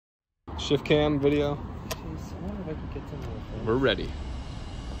shift cam video. Jeez, I wonder if I can get some more. We're ready.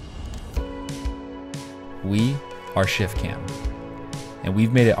 We are Shift Cam, and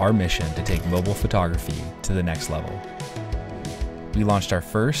we've made it our mission to take mobile photography to the next level. We launched our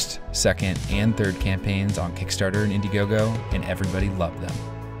first, second, and third campaigns on Kickstarter and Indiegogo, and everybody loved them.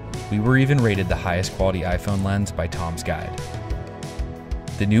 We were even rated the highest quality iPhone lens by Tom's Guide.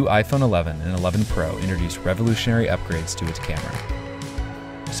 The new iPhone 11 and 11 Pro introduced revolutionary upgrades to its camera.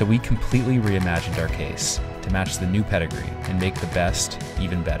 So we completely reimagined our case to match the new pedigree and make the best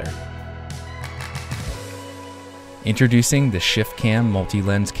even better. Introducing the Shift Cam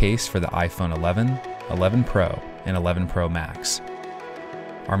multi-lens case for the iPhone 11, 11 Pro, and 11 Pro Max.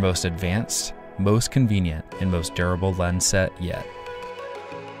 Our most advanced, most convenient, and most durable lens set yet.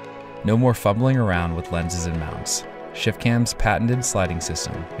 No more fumbling around with lenses and mounts. ShiftCam's patented sliding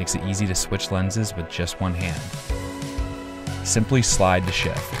system makes it easy to switch lenses with just one hand. Simply slide to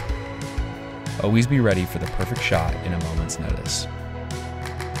shift. Always be ready for the perfect shot in a moment's notice.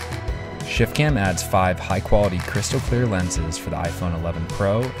 ShiftCam adds 5 high-quality crystal clear lenses for the iPhone 11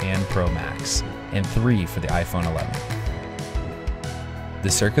 Pro and Pro Max, and 3 for the iPhone 11. The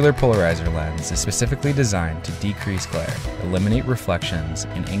circular polarizer lens is specifically designed to decrease glare, eliminate reflections,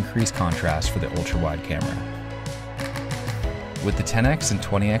 and increase contrast for the ultra-wide camera. With the 10x and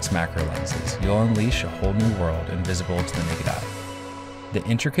 20x macro lenses, you'll unleash a whole new world invisible to the naked eye. The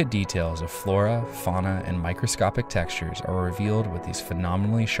intricate details of flora, fauna, and microscopic textures are revealed with these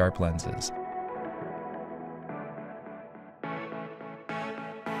phenomenally sharp lenses.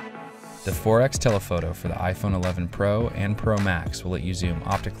 The 4x telephoto for the iPhone 11 Pro and Pro Max will let you zoom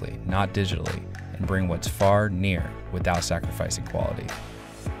optically, not digitally, and bring what's far near without sacrificing quality.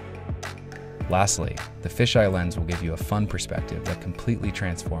 Lastly, the fisheye lens will give you a fun perspective that completely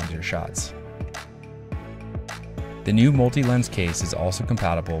transforms your shots. The new multi-lens case is also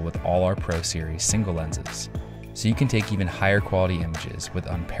compatible with all our Pro Series single lenses, so you can take even higher quality images with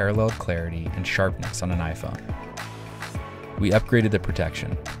unparalleled clarity and sharpness on an iPhone. We upgraded the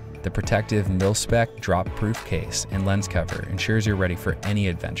protection. The protective mil-spec drop-proof case and lens cover ensures you're ready for any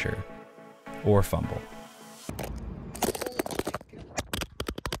adventure or fumble.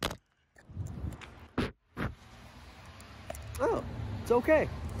 Oh, it's okay.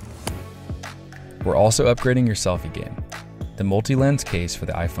 We're also upgrading your selfie game. The multi-lens case for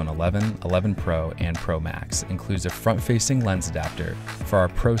the iPhone 11, 11 Pro, and Pro Max includes a front-facing lens adapter for our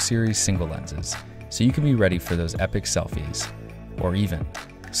Pro Series single lenses, so you can be ready for those epic selfies, or even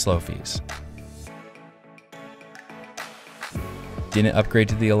slow-fies. Didn't upgrade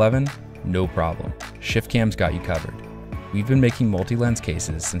to the 11? No problem. ShiftCam's got you covered. We've been making multi-lens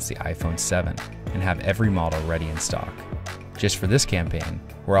cases since the iPhone 7 and have every model ready in stock. Just for this campaign,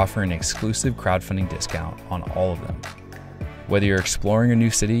 we're offering an exclusive crowdfunding discount on all of them. Whether you're exploring a new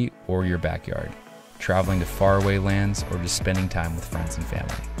city or your backyard, traveling to faraway lands, or just spending time with friends and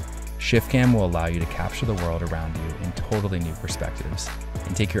family, ShiftCam will allow you to capture the world around you in totally new perspectives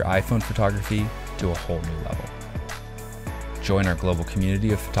and take your iPhone photography to a whole new level. Join our global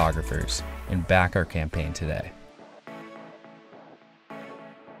community of photographers and back our campaign today.